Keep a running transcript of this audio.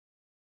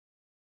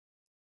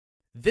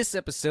This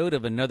episode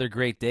of Another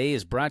Great Day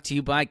is brought to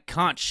you by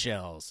Conch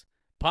Shells.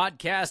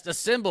 Podcast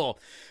Assemble.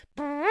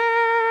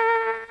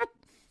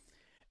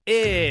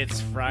 It's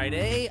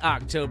Friday,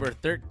 October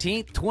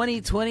 13th,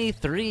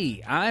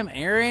 2023. I'm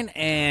Aaron,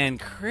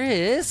 and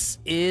Chris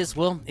is,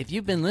 well, if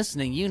you've been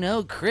listening, you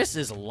know Chris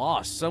is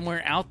lost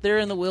somewhere out there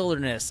in the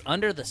wilderness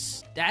under the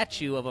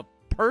statue of a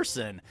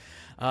person.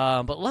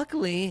 But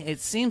luckily,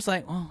 it seems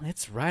like, well,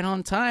 it's right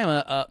on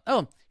time.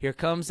 Here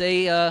comes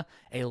a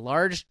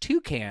large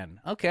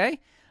toucan. Okay.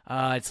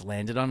 It's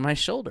landed on my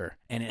shoulder,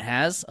 and it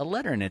has a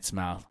letter in its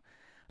mouth.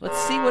 Let's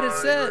see what it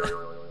said.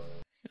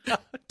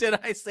 Did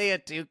I say a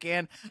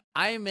toucan?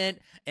 I meant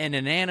an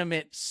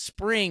inanimate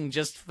spring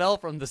just fell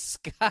from the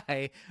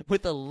sky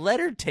with a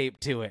letter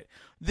taped to it.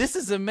 This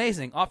is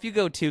amazing. Off you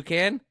go,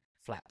 toucan.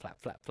 Flap, flap,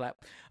 flap, flap.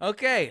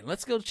 Okay,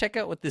 let's go check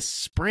out what this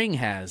spring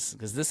has,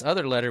 because this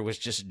other letter was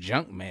just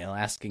junk mail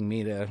asking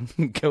me to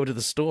go to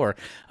the store.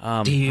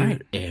 Dear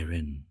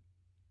Aaron,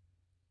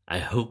 I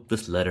hope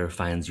this letter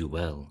finds you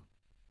well,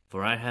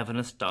 for I have an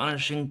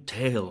astonishing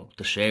tale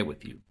to share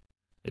with you.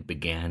 It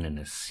began in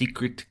a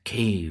secret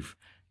cave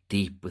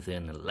deep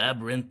within a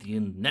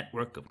labyrinthian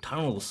network of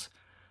tunnels.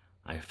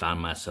 I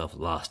found myself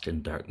lost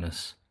in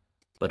darkness,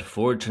 but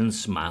fortune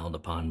smiled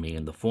upon me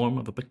in the form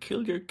of a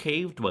peculiar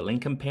cave-dwelling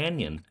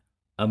companion,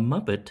 a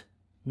Muppet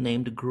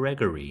named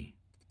Gregory.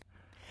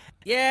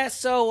 Yeah,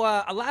 so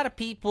a lot of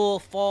people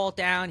fall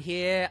down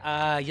here.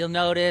 You'll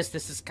notice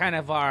this is kind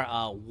of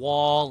our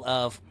wall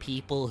of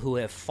people who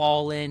have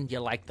fallen.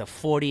 You're like the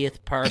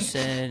 40th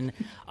person.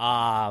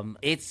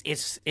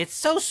 It's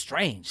so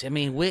strange. I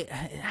mean,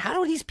 how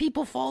do these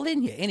people fall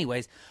in here?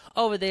 Anyways,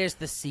 over there's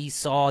the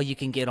seesaw. You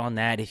can get on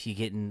that if you're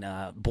getting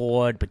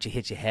bored, but you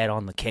hit your head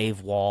on the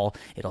cave wall.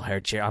 It'll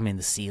hurt you. I'm in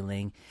the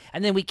ceiling.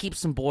 And then we keep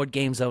some board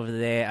games over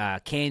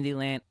there.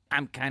 Candyland.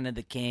 I'm kind of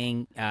the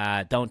king.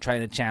 Don't try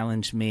to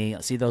challenge me.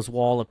 See those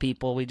wall of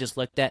people we just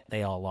looked at?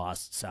 They all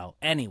lost. So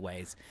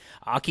anyways,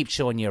 I'll keep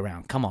showing you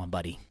around. Come on,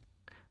 buddy.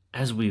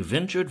 As we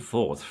ventured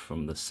forth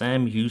from the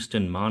Sam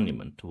Houston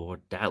Monument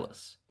toward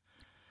Dallas,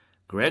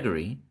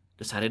 Gregory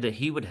decided that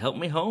he would help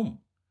me home,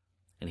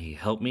 and he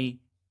helped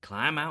me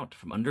climb out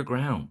from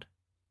underground,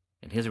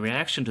 and his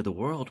reaction to the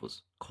world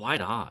was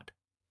quite odd.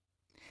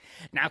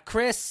 Now,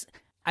 Chris,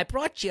 I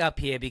brought you up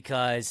here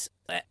because,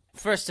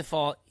 first of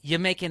all, you're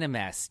making a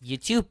mess. You're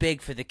too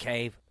big for the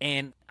cave,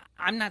 and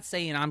I'm not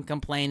saying I'm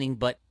complaining,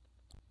 but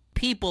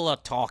people are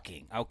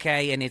talking,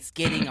 okay, and it's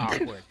getting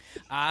awkward.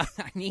 I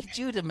need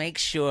you to make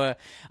sure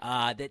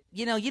that,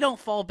 you don't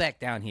fall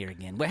back down here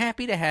again. We're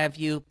happy to have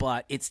you,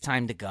 but it's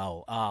time to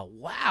go.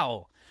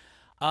 Wow.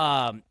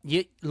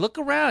 You look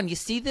around. You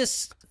see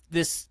this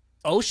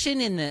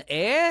ocean in the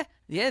air?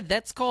 Yeah,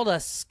 that's called a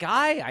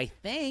sky, I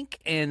think.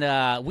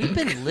 And we've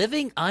been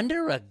living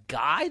under a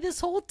guy this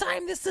whole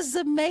time. This is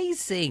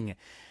amazing.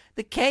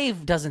 The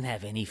cave doesn't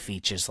have any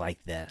features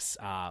like this.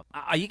 Are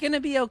you going to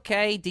be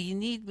okay? Do you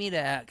need me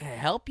to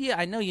help you?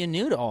 I know you're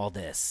new to all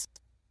this.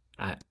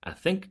 I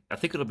think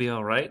it'll be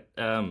all right.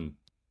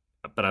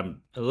 But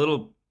I'm a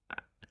little.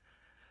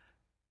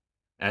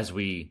 As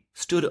we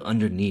stood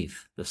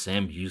underneath the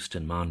Sam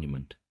Houston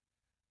Monument,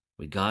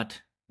 we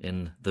got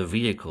in the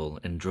vehicle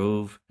and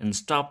drove and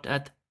stopped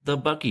at the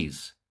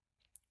Buc-ee's,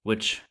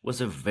 which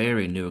was a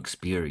very new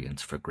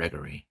experience for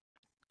Gregory.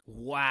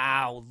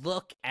 Wow,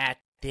 look at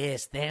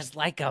this. There's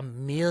like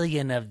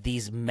 1,000,000 of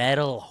these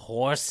metal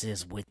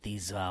horses with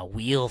these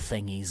wheel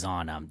thingies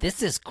on them.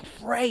 This is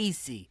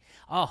crazy.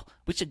 Oh,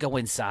 we should go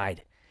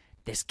inside.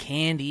 There's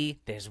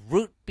candy, there's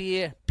root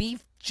beer,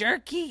 beef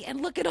jerky,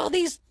 and look at all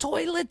these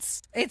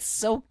toilets. It's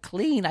so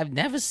clean. I've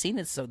never seen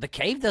it so. The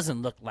cave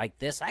doesn't look like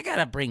this. I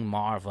gotta bring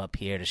Marv up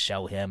here to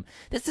show him.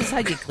 This is how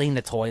you clean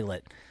the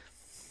toilet.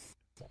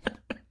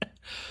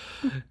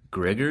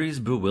 Gregory's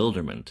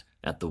bewilderment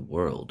at the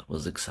world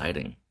was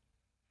exciting.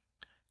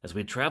 As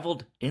we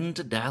traveled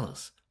into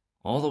Dallas,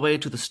 all the way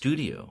to the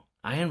studio,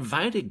 I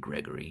invited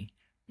Gregory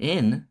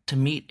in to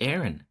meet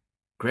Aaron.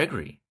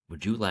 Gregory,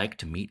 would you like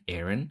to meet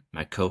Aaron,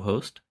 my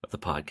co-host of the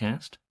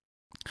podcast?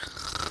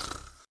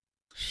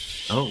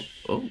 Oh,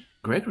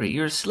 Gregory,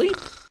 you're asleep.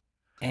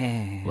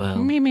 Well,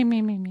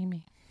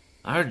 me.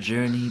 Our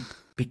journey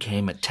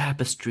became a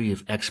tapestry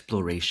of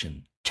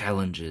exploration,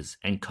 challenges,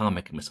 and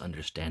comic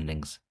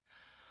misunderstandings,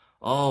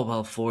 all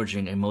while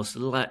forging a most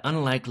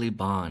unlikely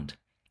bond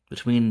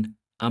between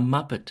a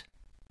Muppet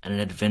and an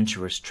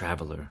adventurous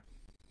traveler.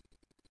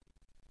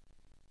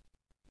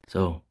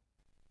 So,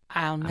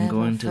 I'm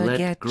going to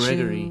let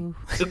Gregory.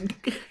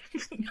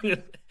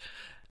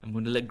 I'm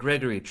going to let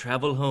Gregory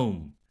travel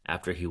home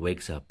after he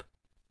wakes up,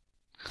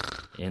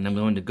 and I'm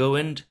going to go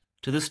into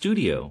the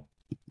studio.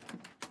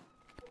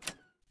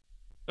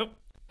 Oh,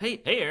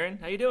 hey, Aaron,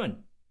 how you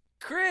doing?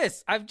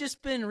 Chris, I've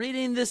just been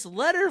reading this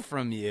letter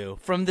from you,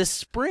 from the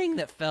spring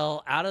that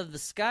fell out of the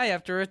sky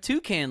after a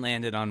toucan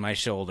landed on my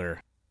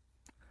shoulder.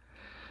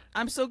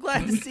 I'm so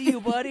glad to see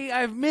you, buddy.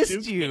 I've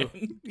missed you.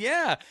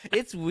 Yeah,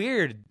 it's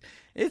weird.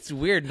 It's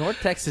weird.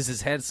 North Texas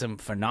has had some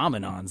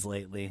phenomenons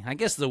lately. I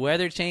guess the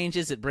weather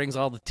changes. It brings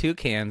all the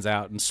toucans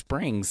out in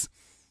springs.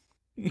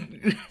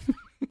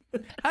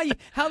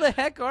 How the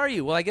heck are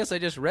you? Well, I guess I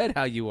just read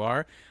how you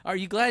are. Are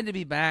you glad to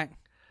be back?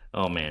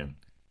 Oh man,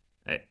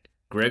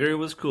 Gregory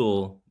was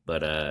cool,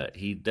 but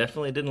he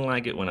definitely didn't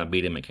like it when I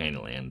beat him at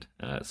Candyland.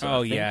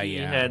 So I think he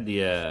had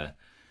the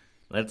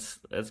let's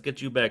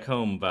get you back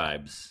home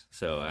vibes.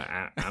 So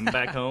I'm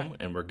back home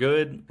and we're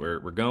good. We're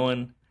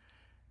going.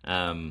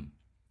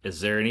 Is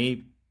there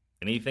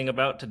anything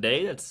about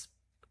today that's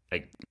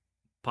like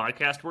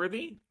podcast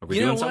worthy? Are we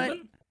doing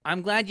something?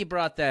 I'm glad you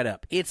brought that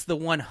up. It's the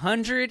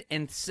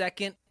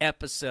 102nd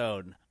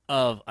episode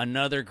of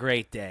Another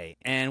Great Day.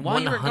 And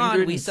while you were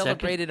gone, we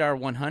celebrated our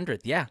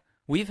 100th. Yeah.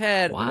 We've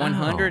had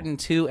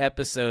 102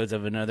 episodes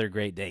of Another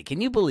Great Day.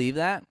 Can you believe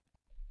that?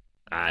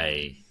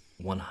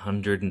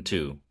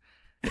 102.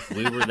 If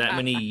we were that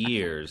many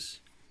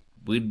years,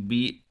 we'd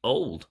be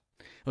old.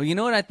 Well, you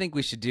know what I think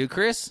we should do,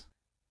 Chris?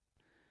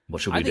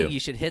 What should we do? I think you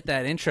should hit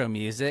that intro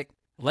music.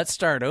 Let's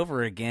start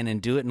over again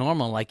and do it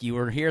normal like you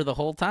were here the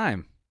whole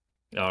time.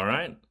 All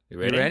right. You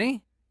ready? You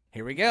ready?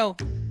 Here we go.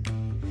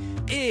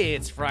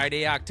 It's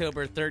Friday,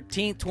 October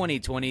 13th,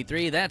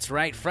 2023. That's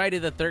right, Friday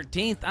the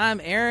 13th.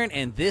 I'm Aaron,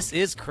 and this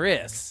is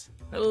Chris.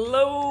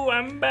 Hello,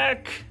 I'm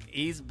back.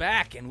 He's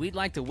back, and we'd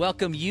like to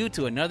welcome you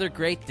to Another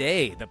Great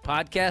Day, the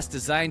podcast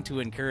designed to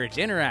encourage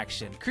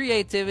interaction,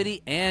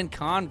 creativity, and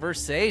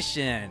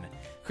conversation.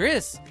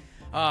 Chris,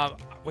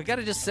 we got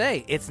to just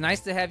say, it's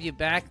nice to have you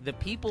back. The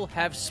people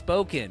have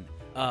spoken.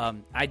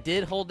 I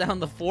did hold down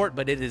the fort,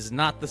 but it is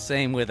not the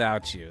same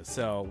without you.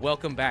 So,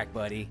 welcome back,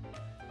 buddy.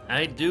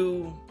 I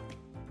do.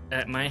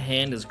 My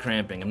hand is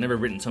cramping. I've never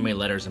written so many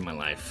letters in my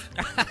life.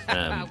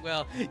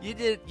 Well, you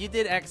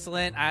did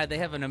excellent. They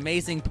have an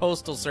amazing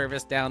postal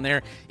service down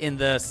there in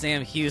the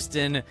Sam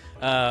Houston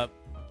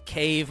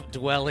cave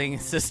dwelling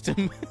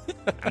system.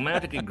 I'm gonna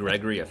have to get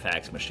Gregory a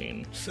fax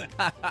machine.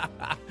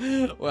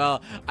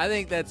 Well, I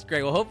think that's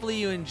great. Well, hopefully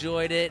you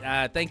enjoyed it.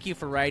 Thank you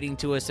for writing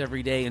to us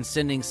every day and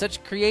sending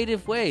such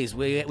creative ways.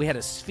 We had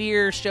a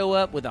sphere show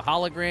up with a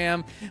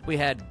hologram. We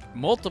had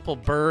multiple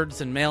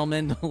birds and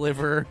mailmen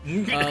deliver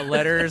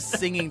letters,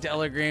 singing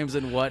telegrams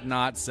and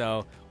whatnot.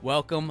 So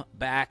welcome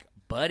back,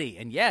 buddy.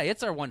 And yeah,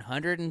 it's our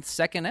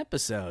 102nd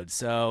episode.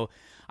 So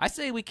I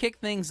say we kick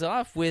things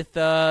off with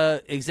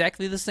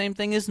exactly the same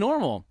thing as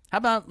normal. How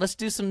about let's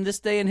do some This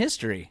Day in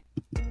History?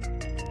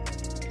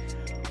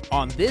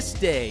 On this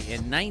day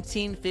in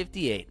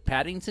 1958,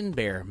 Paddington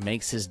Bear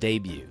makes his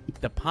debut.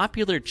 The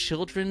popular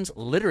children's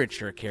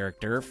literature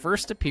character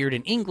first appeared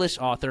in English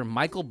author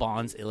Michael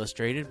Bond's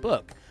illustrated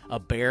book, A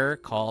Bear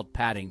Called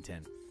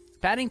Paddington.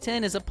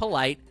 Paddington is a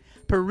polite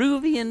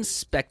Peruvian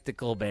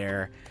spectacle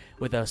bear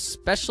with a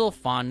special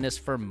fondness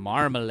for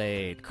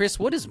marmalade. Chris,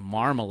 what is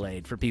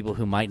marmalade for people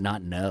who might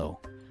not know?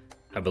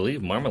 I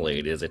believe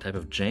marmalade is a type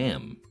of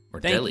jam or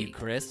Thank jelly. you,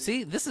 Chris.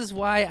 See, this is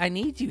why I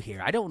need you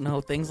here. I don't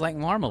know things like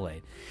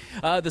marmalade.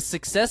 The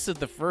success of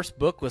the first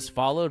book was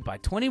followed by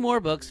 20 more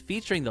books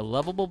featuring the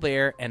lovable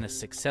bear and a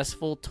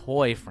successful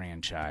toy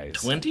franchise.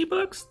 20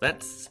 books?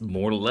 That's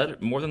more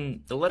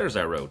than the letters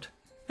I wrote.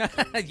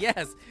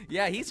 Yes.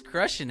 Yeah, he's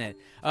crushing it.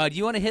 Do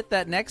you want to hit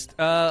that next,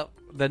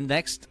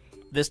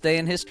 This Day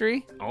in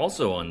History?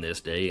 Also on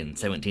this day in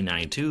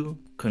 1792,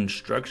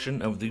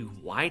 construction of the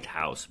White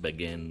House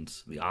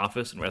begins. The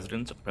office and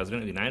residence of the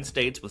President of the United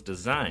States was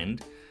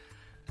designed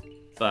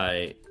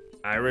by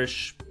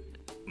Irish...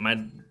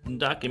 My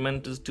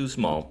document is too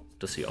small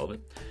to see all of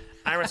it.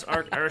 Irish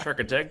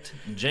architect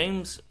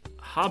James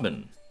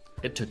Hobben.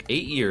 It took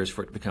 8 years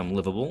for it to become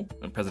livable,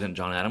 and President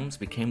John Adams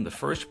became the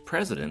first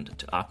president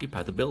to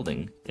occupy the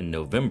building in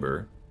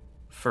November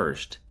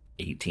 1st,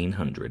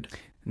 1800.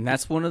 And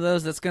that's one of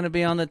those that's going to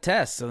be on the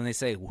test. So when they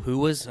say,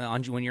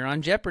 when you're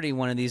on Jeopardy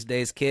one of these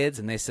days, kids,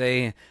 and they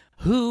say,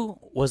 who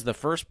was the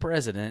first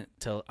president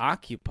to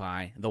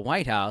occupy the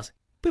White House?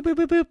 Boop, boop,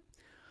 boop, boop.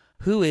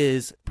 Who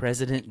is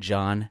President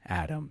John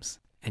Adams?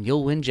 And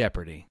you'll win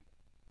Jeopardy.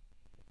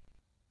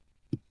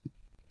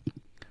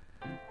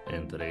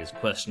 And today's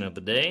question of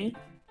the day,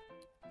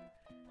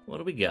 what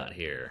do we got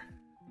here?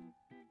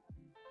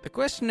 The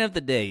question of the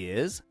day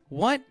is,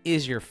 what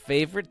is your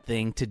favorite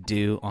thing to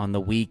do on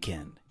the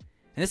weekend?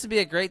 And this would be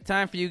a great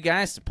time for you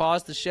guys to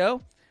pause the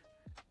show,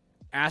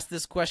 ask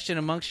this question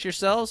amongst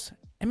yourselves,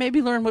 and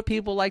maybe learn what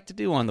people like to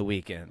do on the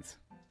weekends.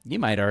 You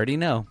might already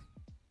know.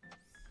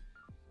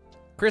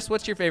 Chris,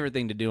 what's your favorite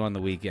thing to do on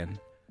the weekend?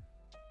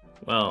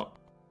 Well,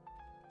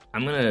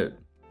 I'm going to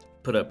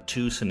put up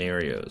two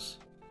scenarios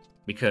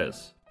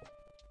because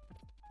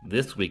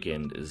this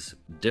weekend is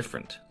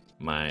different.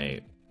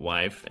 My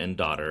wife and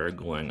daughter are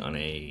going on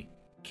a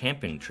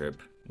camping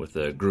trip with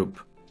a group.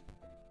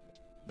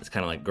 It's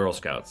kind of like Girl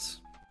Scouts.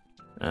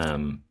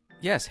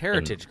 Yes,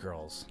 Heritage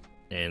Girls.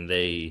 And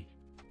they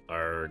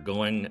are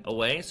going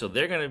away, so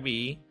they're going to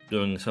be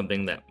doing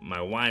something that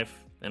my wife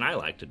and I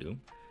like to do.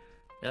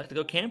 They like to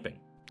go camping,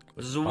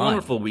 which is a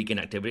wonderful weekend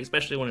activity,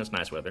 especially when it's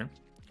nice weather.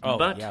 Oh,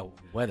 but, yeah,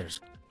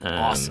 weather's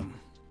awesome.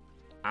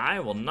 I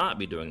will not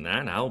be doing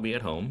that. I will be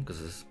at home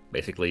because it's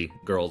basically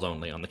girls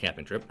only on the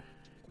camping trip.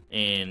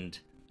 And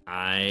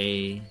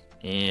I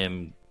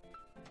am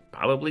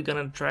probably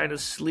going to try to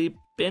sleep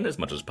spin as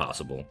much as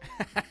possible.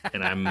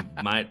 And I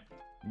might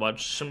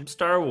watch some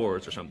Star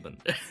Wars or something.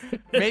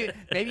 Maybe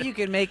you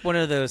can make one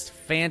of those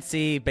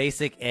fancy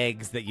basic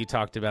eggs that you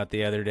talked about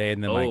the other day in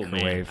the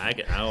microwave.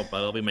 Man,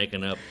 I'll be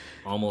making up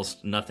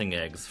almost nothing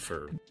eggs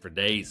for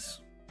days.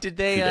 Did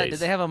they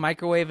have a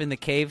microwave in the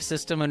cave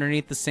system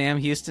underneath the Sam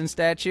Houston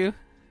statue?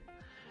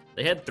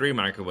 They had 3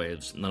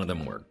 microwaves. None of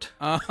them worked.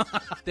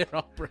 They're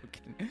all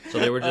broken. So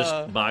they were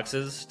just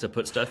boxes to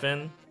put stuff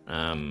in.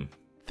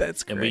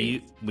 That's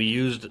great. And we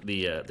used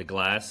the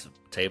glass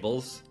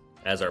tables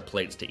as our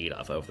plates to eat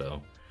off of,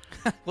 though.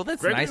 Well,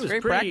 that's Gregory nice.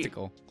 Very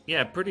practical.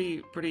 Yeah,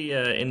 pretty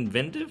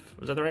inventive.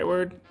 Was that the right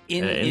word?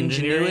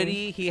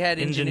 Ingenuity. He had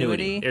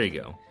ingenuity. There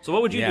you go. So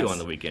what would you do on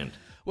the weekend?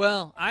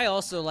 Well, I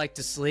also like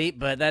to sleep,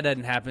 but that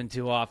doesn't happen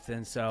too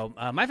often. So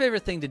my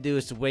favorite thing to do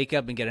is to wake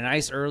up and get a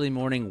nice early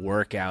morning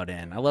workout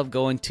in. I love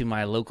going to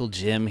my local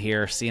gym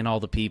here, seeing all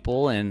the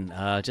people, and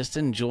just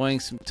enjoying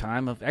some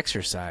time of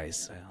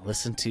exercise. I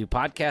listen to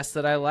podcasts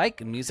that I like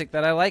and music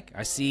that I like.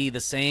 I see the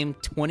same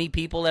 20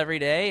 people every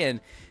day,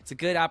 and it's a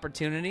good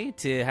opportunity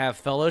to have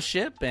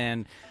fellowship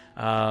and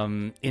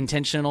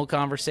intentional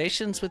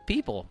conversations with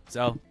people.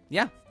 So,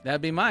 yeah,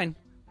 that'd be mine.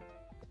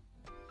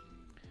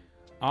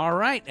 All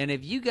right, and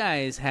if you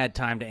guys had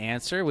time to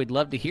answer, we'd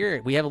love to hear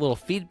it. We have a little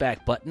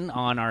feedback button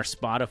on our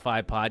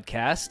Spotify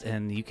podcast,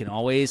 and you can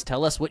always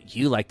tell us what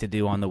you like to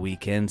do on the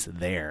weekends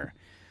there.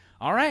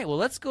 All right, well,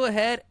 let's go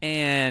ahead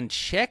and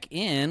check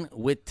in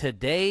with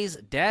today's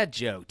dad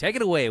joke. Take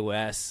it away,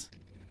 Wes.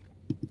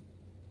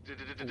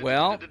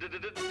 Well... Can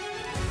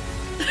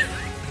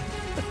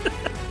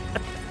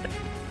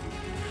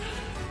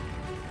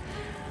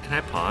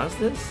I pause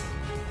this?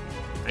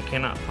 I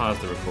cannot pause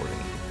the recording.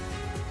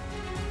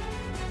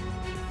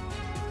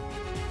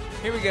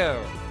 Here we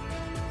go.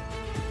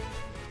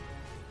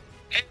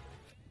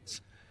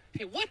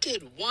 Hey, what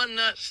did one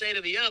nut say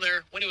to the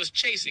other when it was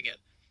chasing it?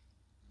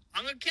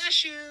 I'm gonna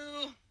catch you.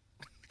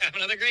 Have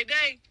another great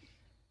day.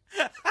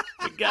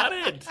 We got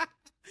it.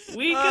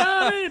 We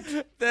got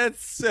it.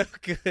 That's so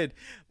good.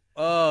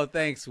 Oh,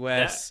 thanks,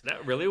 Wes.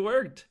 That really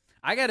worked.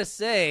 I gotta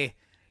say,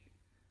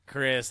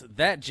 Chris,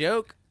 that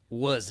joke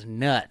was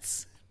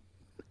nuts.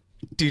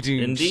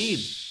 Indeed.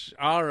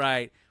 All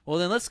right. Well,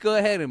 then let's go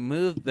ahead and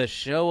move the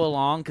show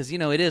along because,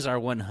 it is our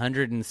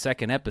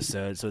 102nd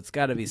episode, so it's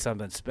got to be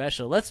something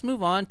special. Let's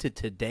move on to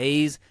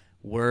today's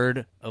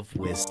word of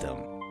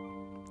wisdom.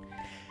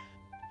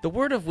 The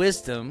word of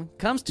wisdom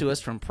comes to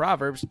us from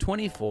Proverbs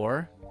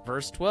 24,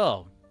 verse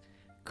 12.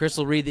 Chris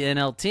will read the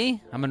NLT.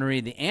 I'm going to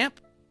read the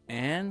AMP,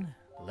 and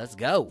let's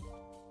go.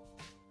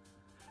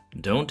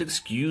 Don't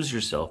excuse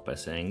yourself by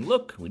saying,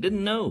 "Look, we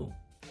didn't know."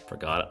 For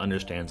God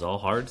understands all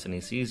hearts, and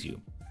he sees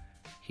you.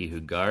 He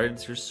who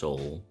guards your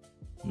soul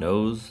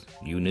knows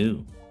you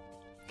knew.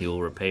 He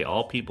will repay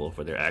all people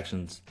for their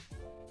actions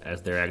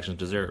as their actions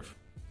deserve.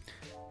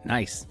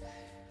 Nice.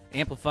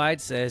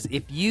 Amplified says,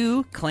 if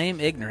you claim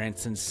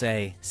ignorance and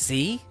say,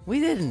 "See, we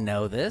didn't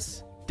know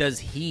this," does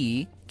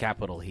he,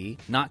 capital He,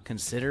 not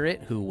consider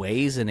it who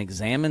weighs and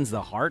examines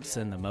the hearts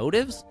and the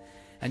motives?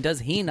 And does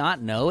he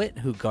not know it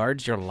who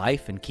guards your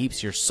life and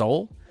keeps your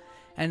soul?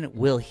 And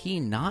will he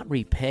not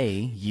repay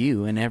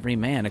you and every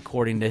man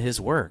according to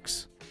his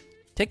works?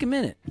 Take a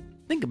minute.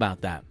 Think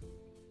about that.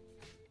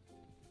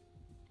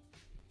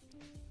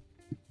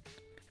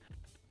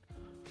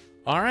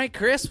 All right,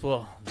 Chris.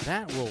 Well,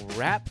 that will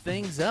wrap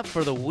things up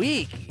for the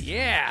week.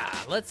 Yeah,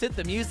 let's hit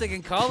the music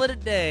and call it a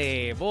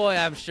day. Boy,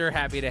 I'm sure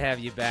happy to have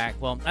you back.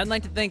 Well, I'd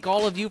like to thank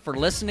all of you for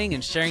listening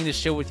and sharing this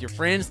show with your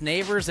friends,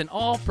 neighbors, and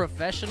all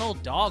professional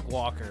dog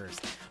walkers.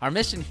 Our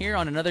mission here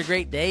on Another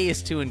Great Day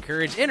is to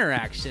encourage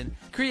interaction,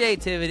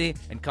 creativity,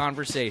 and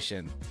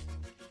conversation.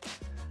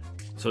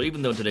 So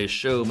even though today's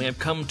show may have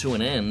come to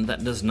an end,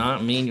 that does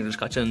not mean your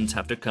discussions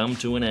have to come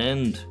to an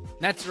end.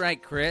 That's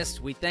right, Chris.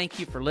 We thank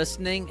you for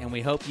listening, and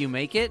we hope you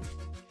make it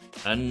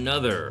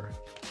another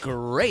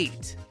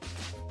great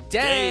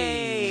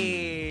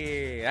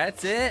day.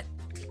 That's it.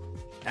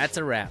 That's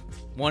a wrap.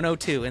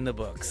 102 in the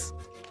books.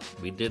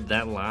 We did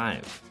that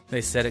live. They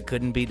said it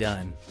couldn't be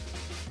done.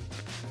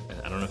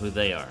 I don't know who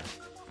they are.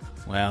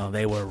 Well,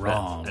 they were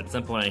wrong. At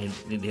some point, I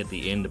need to hit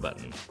the end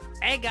button.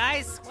 Hey,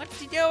 guys, what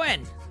you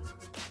doing?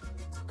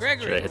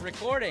 Gregory, we're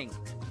recording.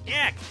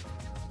 Yeah,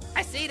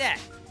 I see that.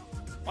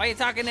 Why are you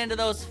talking into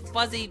those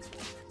fuzzy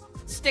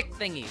stick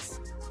thingies?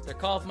 They're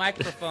called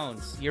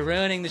microphones. You're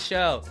ruining the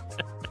show.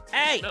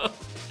 Hey, no.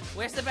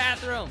 Where's the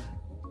bathroom?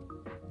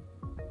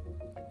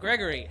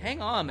 Gregory,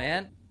 hang on,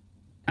 man.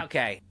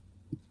 Okay,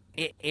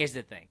 here's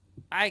the thing.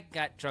 I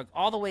got drunk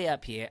all the way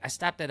up here. I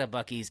stopped at a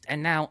Buc-ee's,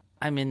 and now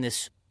I'm in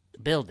this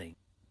building.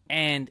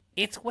 And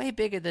it's way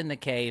bigger than the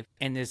cave,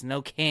 and there's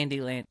no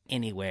Candyland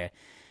anywhere.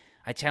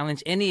 I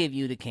challenge any of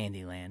you to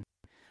Candyland.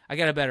 I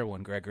got a better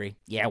one, Gregory.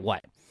 Yeah,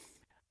 what?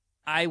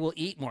 I will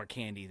eat more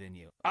candy than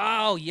you.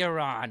 Oh, you're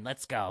on.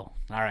 Let's go.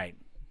 All right.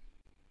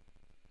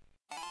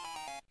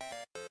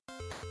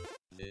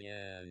 The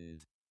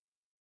end.